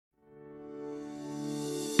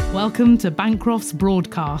Welcome to Bancroft's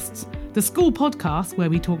Broadcasts, the school podcast where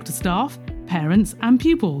we talk to staff, parents and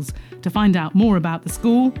pupils to find out more about the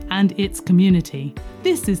school and its community.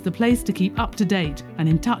 This is the place to keep up to date and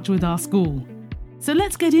in touch with our school. So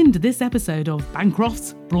let's get into this episode of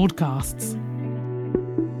Bancroft's Broadcasts.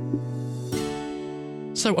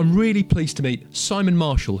 So I'm really pleased to meet Simon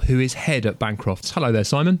Marshall, who is head at Bancroft's. Hello there,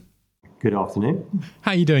 Simon. Good afternoon.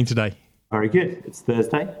 How are you doing today? Very good. It's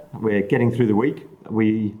Thursday. We're getting through the week.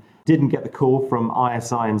 We didn't get the call from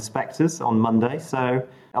ISI inspectors on Monday, so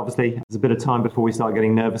obviously there's a bit of time before we start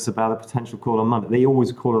getting nervous about a potential call on Monday. They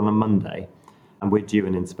always call on a Monday, and we're due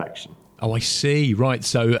an inspection. Oh, I see. Right.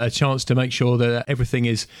 So a chance to make sure that everything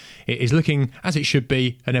is looking as it should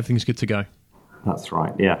be and everything's good to go. That's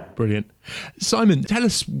right, yeah. Brilliant. Simon, tell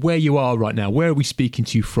us where you are right now. Where are we speaking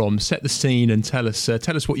to you from? Set the scene and tell us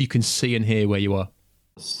what you can see and hear where you are.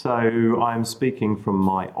 So I'm speaking from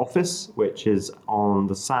my office, which is on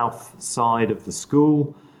the south side of the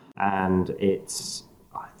school, and I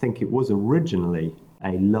think it was originally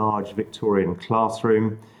a large Victorian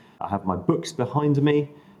classroom. I have my books behind me,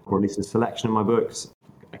 or at least a selection of my books.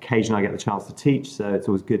 Occasionally I get the chance to teach, so it's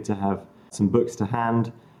always good to have some books to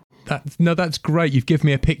hand. That's great. You've given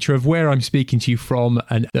me a picture of where I'm speaking to you from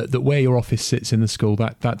and that where your office sits in the school.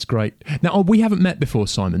 That's great. Now, we haven't met before,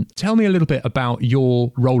 Simon. Tell me a little bit about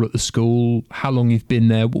your role at the school, how long you've been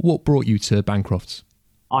there, what brought you to Bancroft's?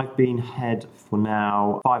 I've been head for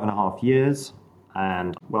now 5.5 years.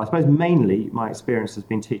 And, well, I suppose mainly my experience has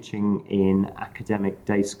been teaching in academic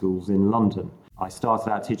day schools in London. I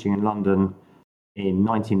started out teaching in London in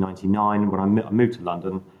 1999 when I moved to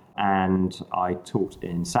London. And I taught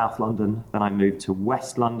in South London, then I moved to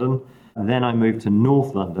West London, then I moved to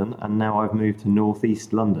North London, and now I've moved to North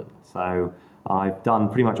East London. So I've done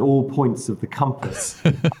pretty much all points of the compass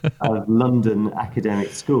of London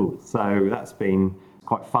academic schools. So that's been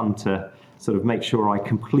quite fun to sort of make sure I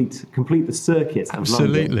complete the circuit of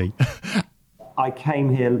Absolutely. London. I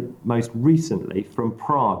came here most recently from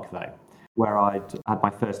Prague, though, where I'd had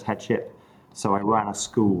my first headship. So I ran a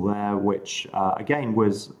school there, which again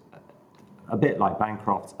was a bit like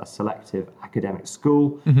Bancroft, a selective academic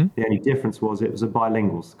school. Mm-hmm. The only difference was it was a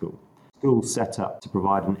bilingual school. School set up to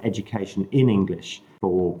provide an education in English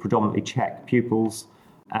for predominantly Czech pupils.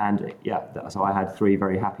 And so I had 3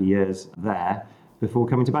 very happy years there before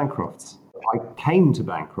coming to Bancroft's. I came to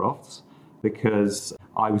Bancroft's because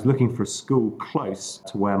I was looking for a school close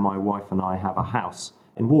to where my wife and I have a house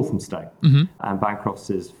in Walthamstow. Mm-hmm. And Bancroft's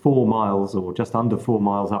is 4 miles or just under 4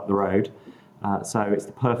 miles up the road. So it's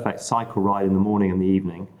the perfect cycle ride in the morning and the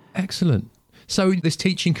evening. Excellent. So this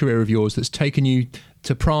teaching career of yours that's taken you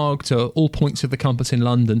to Prague, to all points of the compass in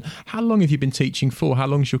London, how long have you been teaching for? How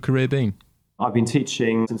long's your career been? I've been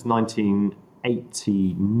teaching since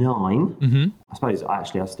 1989. Mm-hmm. I suppose I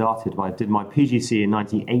did my PGC in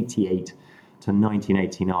 1988 to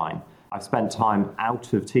 1989. I've spent time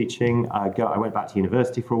out of teaching. I went back to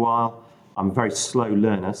university for a while. I'm a very slow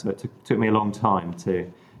learner, so it took me a long time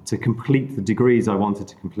to complete the degrees I wanted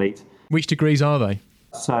to complete. Which degrees are they?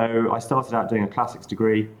 So I started out doing a classics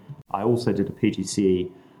degree. I also did a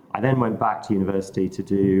PGCE. I then went back to university to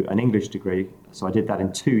do an English degree. So I did that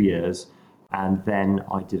in 2 years. And then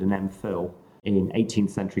I did an MPhil in 18th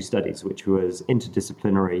century studies, which was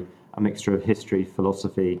interdisciplinary, a mixture of history,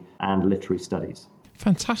 philosophy, and literary studies.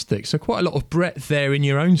 Fantastic. So quite a lot of breadth there in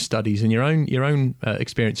your own studies and your own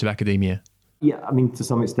experience of academia. Yeah, I mean, to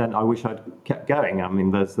some extent, I wish I'd kept going. I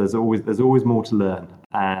mean, there's always more to learn,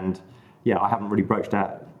 and I haven't really broached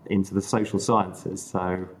out into the social sciences.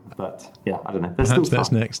 So, but I don't know. Perhaps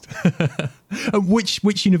that's next.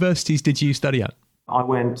 Which universities did you study at? I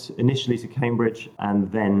went initially to Cambridge,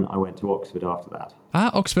 and then I went to Oxford after that.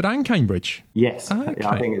 Oxford and Cambridge? Yes. Okay.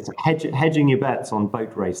 Yeah, I think it's hedging your bets on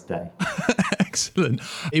boat race day. Excellent.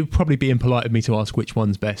 It would probably be impolite of me to ask which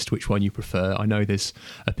one's best, which one you prefer. I know there's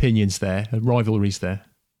opinions there, rivalries there.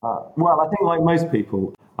 Well, I think like most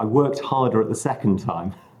people, I worked harder at the second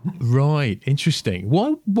time. Right. Interesting.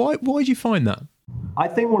 Why did you find that? I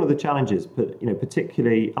think one of the challenges,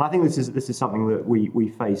 particularly, and I think this is something that we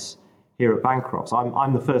face here at Bancroft's.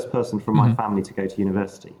 I'm the first person from my family to go to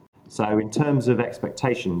university. So in terms of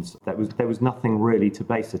expectations, there was nothing really to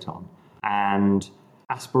base it on. And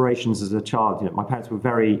aspirations as a child, my parents were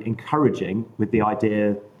very encouraging with the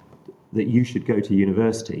idea that you should go to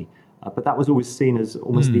university. But that was always seen as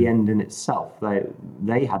almost the end in itself.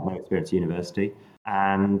 They had no experience at university.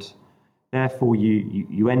 And therefore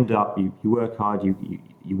you end up, you work hard,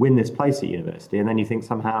 you win this place at university, and then you think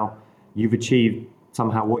somehow you've achieved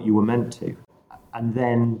what you were meant to. And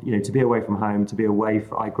then, to be away from home,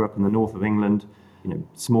 I grew up in the north of England,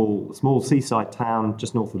 small seaside town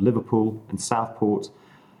just north of Liverpool and Southport.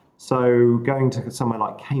 So going to somewhere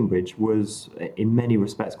like Cambridge was, in many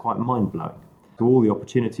respects, quite mind-blowing. So all the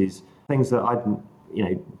opportunities, things that I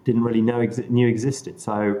didn't really knew existed.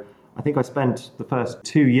 So I think I spent the first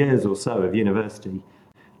 2 years or so of university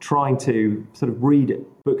trying to sort of read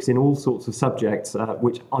books in all sorts of subjects,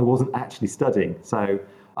 which I wasn't actually studying. So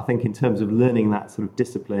I think in terms of learning that sort of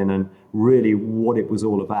discipline and really what it was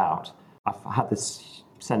all about, I've had this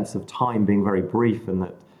sense of time being very brief and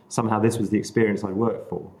that somehow this was the experience I'd worked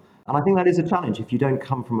for. And I think that is a challenge if you don't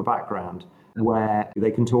come from a background where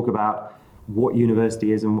they can talk about what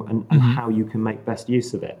university is and how you can make best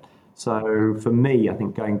use of it. So for me, I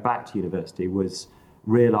think going back to university was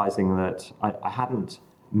realizing that I hadn't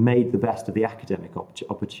made the best of the academic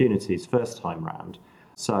opportunities first time round.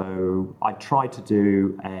 So I tried to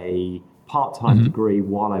do a part-time degree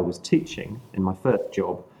while I was teaching in my first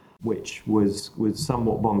job, which was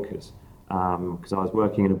somewhat bonkers because I was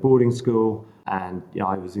working in a boarding school and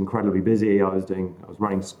I was incredibly busy. I was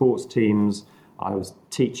running sports teams, I was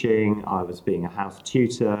teaching, I was being a house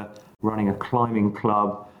tutor, running a climbing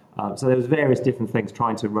club. So there was various different things,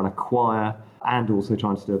 trying to run a choir and also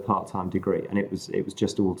trying to do a part-time degree. And it was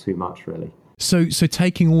just all too much, really. So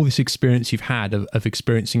taking all this experience you've had of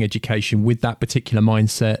experiencing education with that particular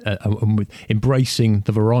mindset and with embracing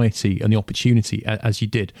the variety and the opportunity as you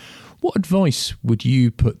did, what advice would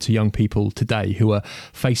you put to young people today who are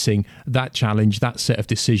facing that challenge, that set of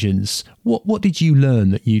decisions? What did you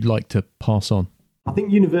learn that you'd like to pass on? I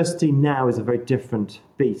think university now is a very different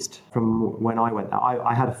beast from when I went there.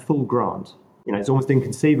 I had a full grant. It's almost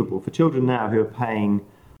inconceivable for children now who are paying,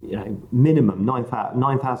 minimum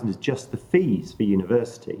 9,000 is just the fees for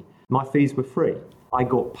university. My fees were free. I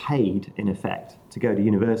got paid, in effect, to go to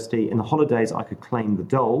university. In the holidays, I could claim the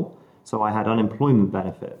dole, so I had unemployment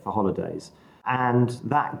benefit for holidays. And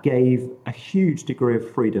that gave a huge degree of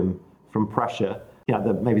freedom from pressure.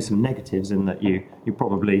 There may be some negatives in that you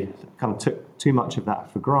probably kind of took too much of that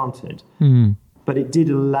for granted. But it did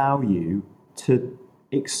allow you to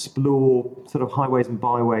explore sort of highways and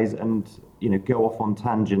byways and, go off on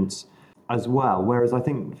tangents as well. Whereas I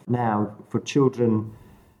think now for children,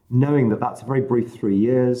 knowing that that's a very brief 3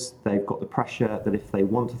 years, they've got the pressure that if they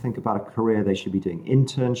want to think about a career, they should be doing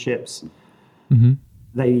internships.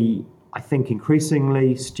 I think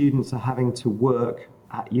increasingly students are having to work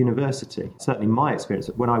at university. Certainly my experience,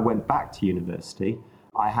 when I went back to university,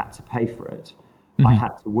 I had to pay for it. I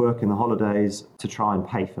had to work in the holidays to try and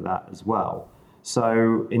pay for that as well.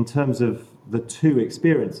 So in terms of the two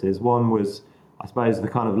experiences, one was, I suppose, the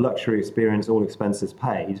kind of luxury experience, all expenses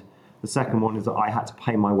paid. The second one is that I had to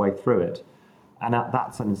pay my way through it. And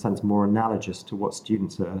that's in a sense more analogous to what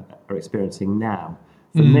students are experiencing now.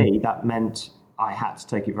 For me, that meant I had to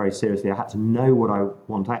take it very seriously. I had to know what I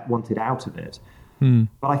wanted out of it.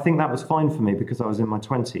 But I think that was fine for me because I was in my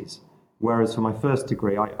 20s. Whereas for my first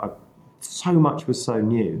degree, so much was so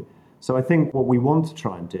new. So I think what we want to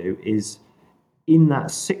try and do is, in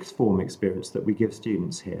that sixth form experience that we give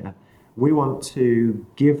students here, we want to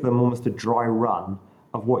give them almost a dry run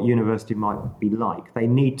of what university might be like. They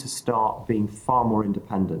need to start being far more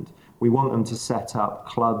independent. We want them to set up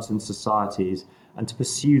clubs and societies and to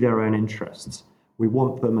pursue their own interests. We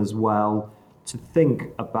want them as well to think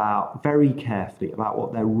about very carefully about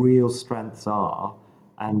what their real strengths are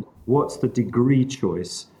and what's the degree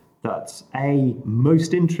choice that's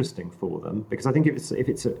most interesting for them. Because I think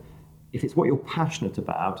if it's what you're passionate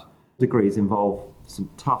about, degrees involve some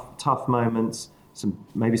tough moments,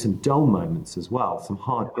 maybe some dull moments as well, some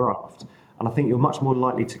hard graft. And I think you're much more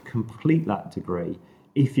likely to complete that degree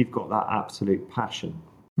if you've got that absolute passion.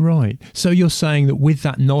 Right. So you're saying that with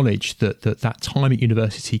that knowledge that time at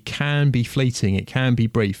university can be fleeting, it can be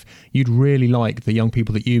brief, you'd really like the young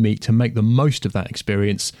people that you meet to make the most of that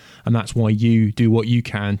experience, and that's why you do what you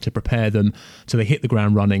can to prepare them so they hit the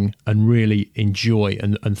ground running and really enjoy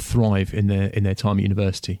and thrive in their time at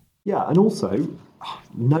university. Yeah, and also,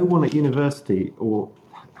 no one at university,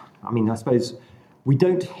 I suppose we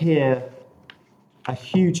don't hear a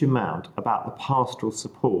huge amount about the pastoral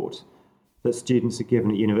support that students are given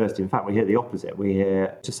at university. In fact, we hear the opposite. We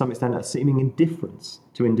hear, to some extent, a seeming indifference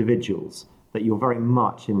to individuals, that you're very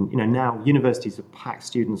much in, now universities have packed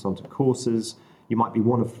students onto courses. You might be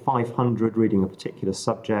one of 500 reading a particular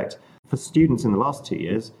subject. For students in the last 2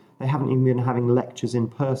 years, they haven't even been having lectures in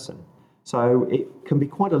person. So it can be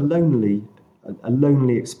quite a lonely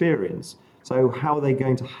experience. So how are they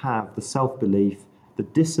going to have the self-belief, the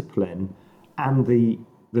discipline, and the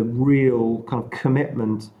real kind of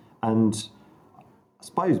commitment and, I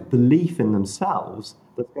suppose, belief in themselves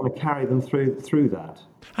that's going to carry them through that.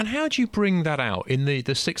 And how do you bring that out in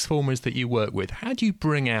the sixth formers that you work with? How do you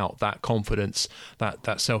bring out that confidence,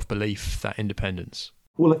 that self-belief, that independence?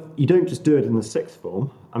 Well, if you don't just do it in the sixth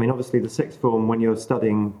form. I mean, obviously the sixth form, when you're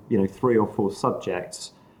studying, 3 or 4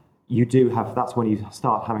 subjects, that's when you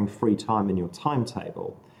start having free time in your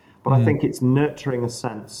timetable. But I think it's nurturing a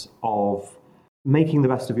sense of making the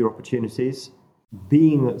best of your opportunities,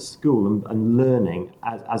 being at school and learning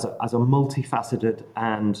as a multifaceted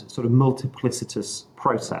and sort of multiplicitous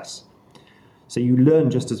process. So you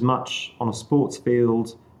learn just as much on a sports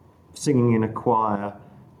field, singing in a choir,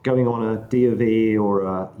 going on a DOV or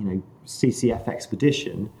a CCF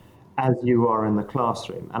expedition, as you are in the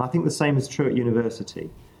classroom. And I think the same is true at university.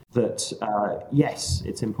 That yes,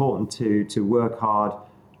 it's important to work hard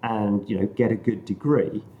and get a good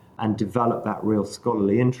degree and develop that real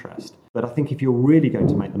scholarly interest. But I think if you're really going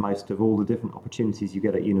to make the most of all the different opportunities you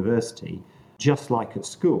get at university, just like at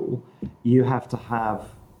school, you have to have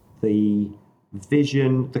the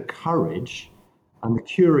vision, the courage, and the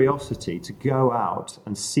curiosity to go out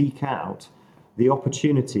and seek out the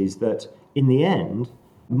opportunities that, in the end,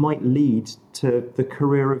 might lead to the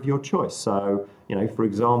career of your choice. So, for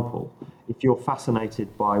example, if you're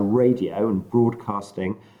fascinated by radio and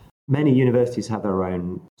broadcasting, many universities have their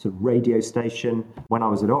own sort of radio station. When I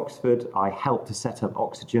was at Oxford, I helped to set up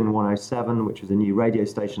Oxygen 107, which was a new radio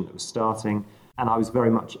station that was starting. And I was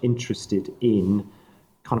very much interested in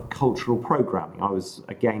kind of cultural programming. I was,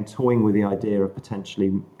 again, toying with the idea of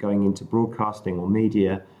potentially going into broadcasting or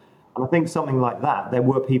media. And I think something like that, there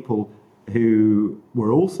were people who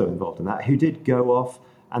were also involved in that, who did go off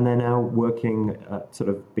and they're now working at sort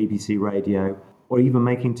of BBC Radio or even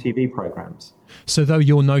making TV programs. So though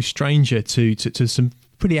you're no stranger to some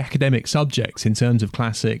pretty academic subjects in terms of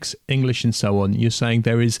classics, English and so on, you're saying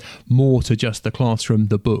there is more to just the classroom,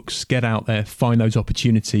 the books. Get out there, find those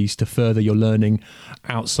opportunities to further your learning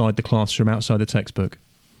outside the classroom, outside the textbook.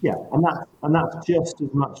 Yeah, and that's just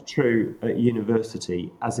as much true at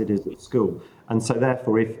university as it is at school. And so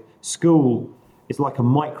therefore, if school is like a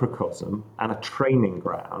microcosm and a training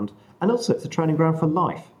ground, and also it's a training ground for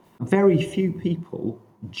life, very few people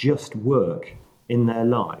just work in their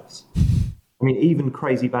lives. I mean, even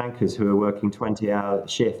crazy bankers who are working 20-hour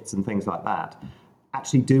shifts and things like that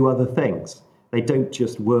actually do other things. They don't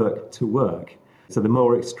just work to work. So the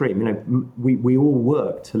more extreme, we all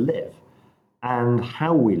work to live. And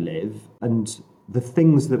how we live and the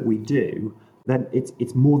things that we do, then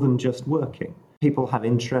it's more than just working. People have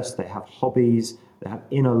interests, they have hobbies, they have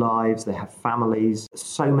inner lives, they have families,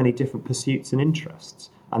 so many different pursuits and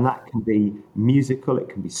interests. And that can be musical, it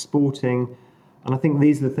can be sporting. And I think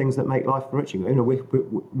these are the things that make life enriching.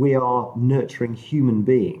 We are nurturing human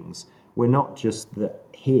beings. We're not just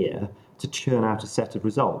here to churn out a set of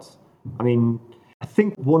results. I mean, I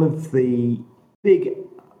think one of the big,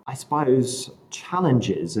 I suppose,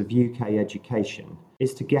 challenges of UK education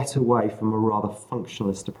is to get away from a rather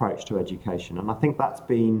functionalist approach to education. And I think that's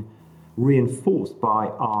been reinforced by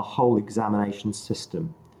our whole examination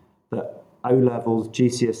system, that O-levels,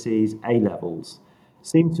 GCSEs, A-levels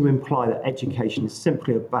seem to imply that education is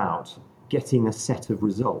simply about getting a set of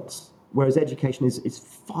results, whereas education is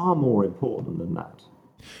far more important than that.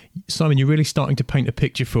 Simon, you're really starting to paint a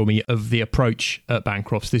picture for me of the approach at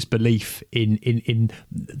Bancrofts, this belief in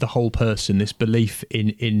the whole person, this belief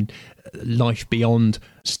in life beyond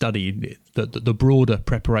study, the broader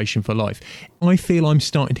preparation for life. I feel I'm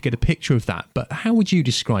starting to get a picture of that, but how would you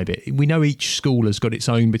describe it? We know each school has got its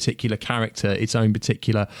own particular character, its own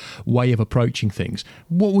particular way of approaching things.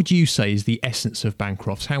 What would you say is the essence of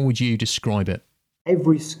Bancrofts? How would you describe it?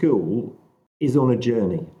 Every school is on a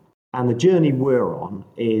journey. And the journey we're on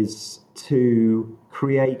is to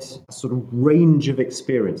create a sort of range of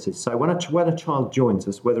experiences. So when a child joins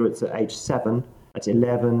us, whether it's at age 7, at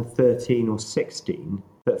 11, 13 or 16,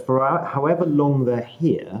 that for however long they're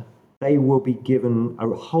here, they will be given a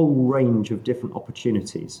whole range of different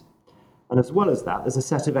opportunities. And as well as that, there's a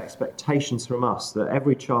set of expectations from us that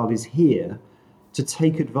every child is here to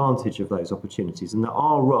take advantage of those opportunities. And that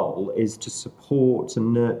our role is to support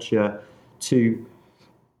and nurture, to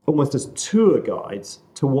almost as tour guides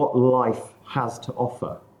to what life has to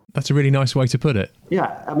offer. That's a really nice way to put it.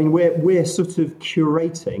 Yeah, I mean, we're sort of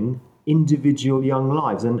curating individual young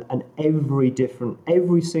lives, and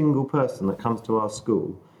every single person that comes to our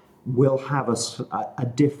school will have a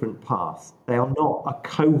different path. They are not a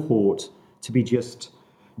cohort to be just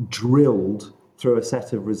drilled through a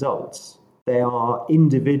set of results. They are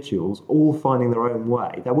individuals all finding their own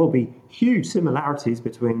way. There will be huge similarities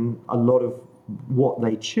between a lot of what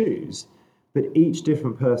they choose, but each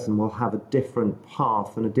different person will have a different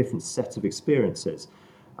path and a different set of experiences.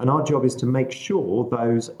 And our job is to make sure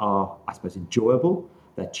those are, I suppose, enjoyable,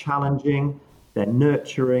 they're challenging, they're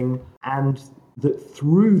nurturing, and that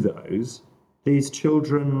through those, these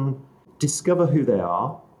children discover who they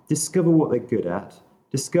are, discover what they're good at,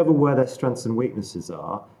 discover where their strengths and weaknesses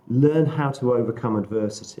are, learn how to overcome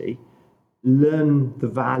adversity, learn the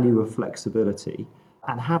value of flexibility,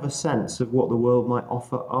 and have a sense of what the world might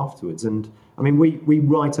offer afterwards. And I mean, we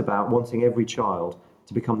write about wanting every child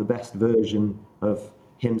to become the best version of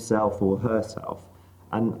himself or herself.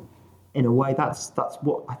 And in a way, that's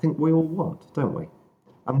what I think we all want, don't we?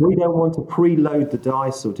 And we don't want to preload the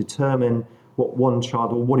dice or determine what one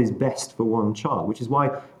child or what is best for one child, which is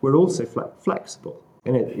why we're also flexible.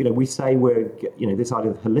 And we say we're, this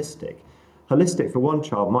idea of holistic. Holistic for one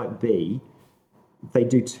child might be they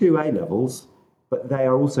do 2 A levels, but they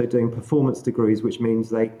are also doing performance degrees, which means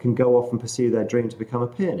they can go off and pursue their dream to become a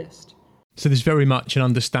pianist. So there's very much an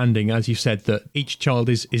understanding, as you said, that each child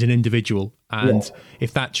is an individual. And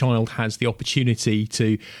if that child has the opportunity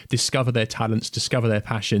to discover their talents, discover their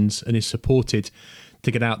passions, and is supported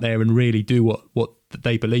to get out there and really do what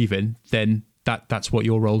they believe in, then that's what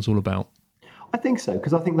your role's all about. I think so,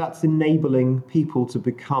 because I think that's enabling people to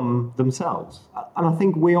become themselves. And I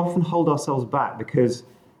think we often hold ourselves back because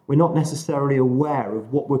we're not necessarily aware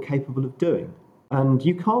of what we're capable of doing. And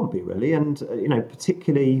you can't be really. And,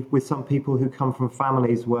 particularly with some people who come from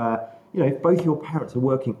families where, if both your parents are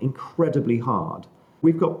working incredibly hard.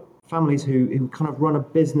 We've got families who kind of run a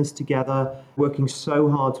business together, working so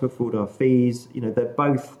hard to afford our fees. They're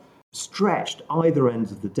both stretched either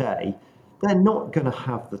ends of the day. They're not going to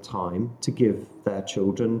have the time to give their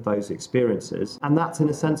children those experiences. And that's, in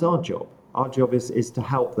a sense, our job. Our job is to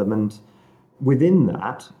help them. And within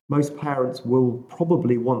that, most parents will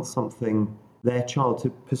probably want their child to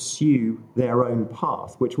pursue their own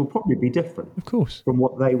path, which will probably be different, of course, from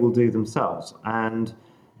what they will do themselves. And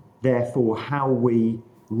therefore, how we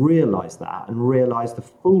realise that and realise the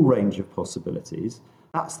full range of possibilities,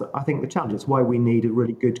 that's, I think, the challenge. It's why we need a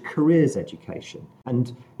really good careers education.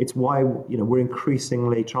 And it's why, we're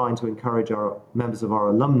increasingly trying to encourage our members of our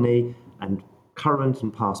alumni and current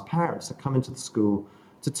and past parents to come into the school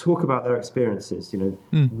to talk about their experiences,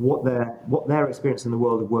 what their experience in the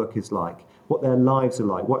world of work is like, what their lives are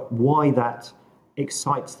like, why that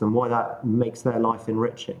excites them, why that makes their life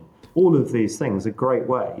enriching. All of these things are great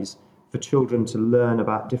ways for children to learn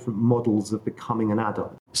about different models of becoming an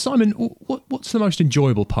adult. Simon, what's the most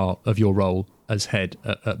enjoyable part of your role as head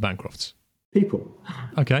at Bancrofts? People.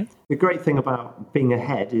 Okay. The great thing about being a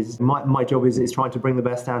head is my job is trying to bring the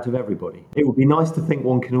best out of everybody. It would be nice to think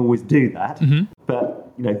one can always do that, but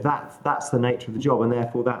that's the nature of the job, and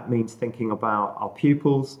therefore that means thinking about our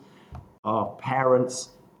pupils, our parents,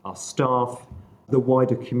 our staff, the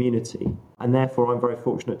wider community. And therefore I'm very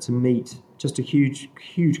fortunate to meet just a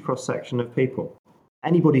huge cross-section of people.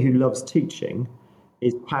 Anybody who loves teaching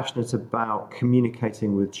is passionate about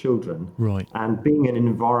communicating with children, right, and being in an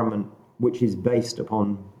environment which is based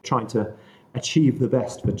upon trying to achieve the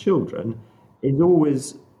best for children is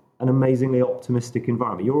always an amazingly optimistic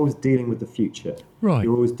environment. You're always dealing with the future. Right.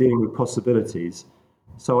 You're always dealing with possibilities.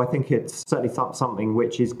 So I think it's certainly something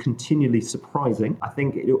which is continually surprising. I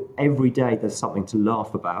think every day there's something to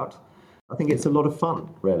laugh about. I think it's a lot of fun,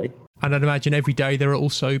 really. And I'd imagine every day there are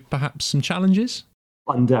also perhaps some challenges?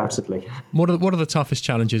 Undoubtedly. What are the toughest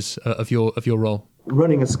challenges of your role?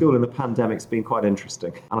 Running a school in the pandemic's been quite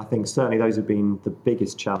interesting, and I think certainly those have been the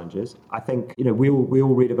biggest challenges. I think we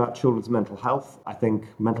all read about children's mental health. I think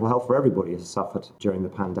mental health for everybody has suffered during the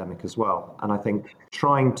pandemic as well, and I think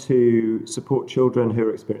trying to support children who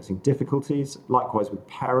are experiencing difficulties, likewise with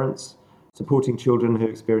parents, supporting children who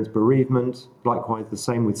experience bereavement, likewise the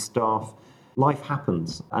same with staff. Life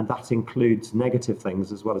happens, and that includes negative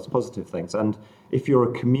things as well as positive things. And if you're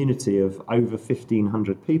a community of over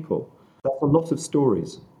 1,500 people, that's a lot of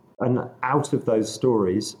stories. And out of those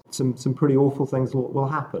stories, some pretty awful things will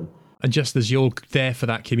happen. And just as you're there for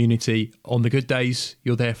that community on the good days,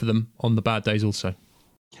 you're there for them on the bad days also.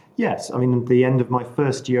 Yes. I mean, at the end of my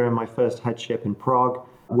first year in my first headship in Prague,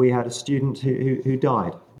 we had a student who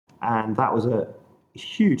died. And that was a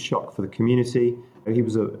huge shock for the community. He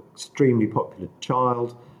was an extremely popular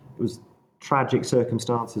child. It was tragic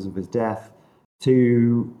circumstances of his death.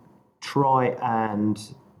 To try and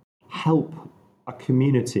help a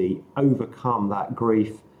community overcome that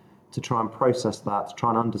grief, to try and process that, to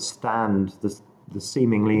try and understand the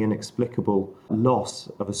seemingly inexplicable loss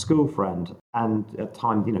of a school friend. And at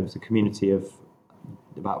times, it was a community of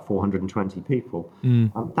about 420 people.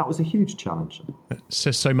 That was a huge challenge. It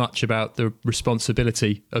says so much about the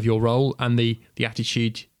responsibility of your role and the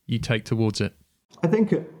attitude you take towards it. I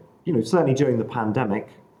think, certainly during the pandemic,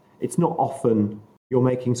 it's not often you're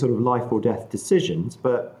making sort of life or death decisions,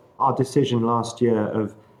 but our decision last year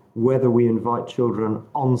of whether we invite children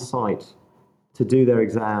on site to do their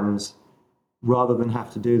exams rather than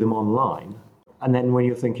have to do them online. And then when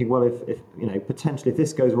you're thinking, well, if potentially if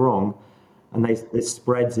this goes wrong and this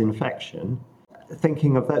spreads infection,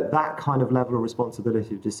 thinking of that kind of level of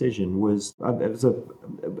responsibility of decision was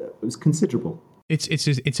considerable.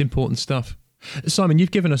 It's important stuff. Simon,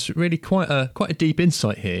 you've given us really quite a deep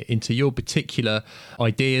insight here into your particular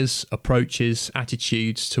ideas, approaches,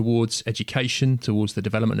 attitudes towards education, towards the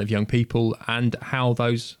development of young people, and how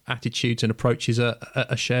those attitudes and approaches are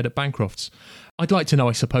shared at Bancrofts. I'd like to know,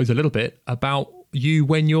 I suppose, a little bit about you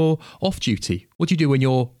when you're off duty. What do you do when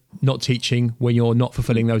you're not teaching, when you're not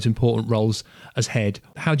fulfilling those important roles as head?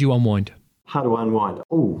 How do you unwind? How do I unwind?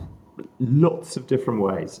 Oh, lots of different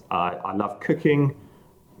ways. I love cooking.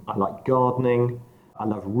 I like gardening. I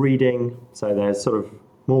love reading. So there's sort of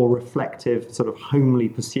more reflective, sort of homely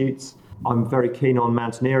pursuits. I'm very keen on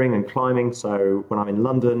mountaineering and climbing. So when I'm in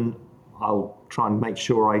London, I'll try and make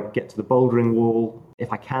sure I get to the bouldering wall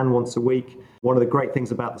if I can once a week. One of the great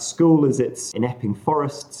things about the school is it's in Epping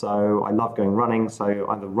Forest. So I love going running. So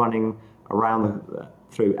either running around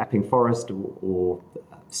through Epping Forest or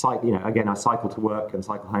cycle. Again, I cycle to work and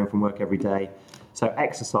cycle home from work every day. So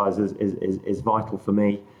exercise is vital for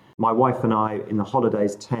me. My wife and I, in the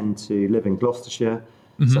holidays, tend to live in Gloucestershire.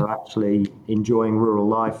 Mm-hmm. So actually enjoying rural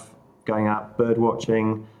life, going out bird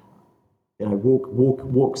watching,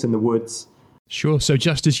 walks in the woods. Sure. So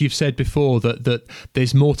just as you've said before, that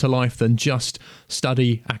there's more to life than just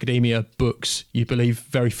study, academia, books. You believe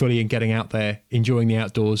very fully in getting out there, enjoying the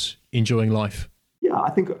outdoors, enjoying life. Yeah,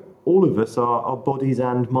 I think all of us are bodies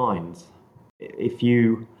and minds. If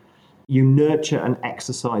you nurture and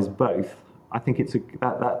exercise both, I think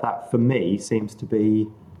that for me seems to be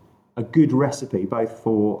a good recipe both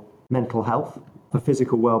for mental health, for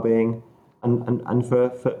physical well-being, and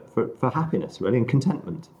for happiness, really, and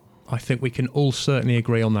contentment. I think we can all certainly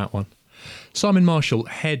agree on that one. Simon Marshall,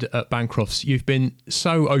 head at Bancrofts, you've been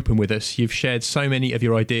so open with us. You've shared so many of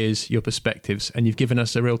your ideas, your perspectives, and you've given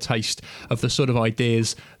us a real taste of the sort of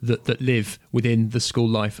ideas that live within the school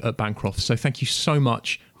life at Bancrofts. So thank you so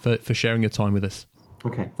much for sharing your time with us.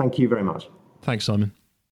 Okay, thank you very much. Thanks, Simon.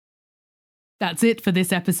 That's it for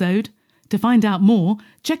this episode. To find out more,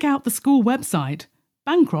 check out the school website,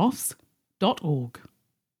 bancrofts.org.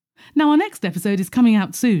 Now, our next episode is coming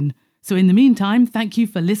out soon, so in the meantime, thank you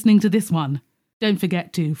for listening to this one. Don't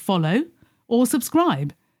forget to follow or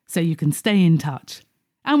subscribe so you can stay in touch.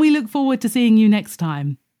 And we look forward to seeing you next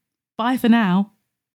time. Bye for now.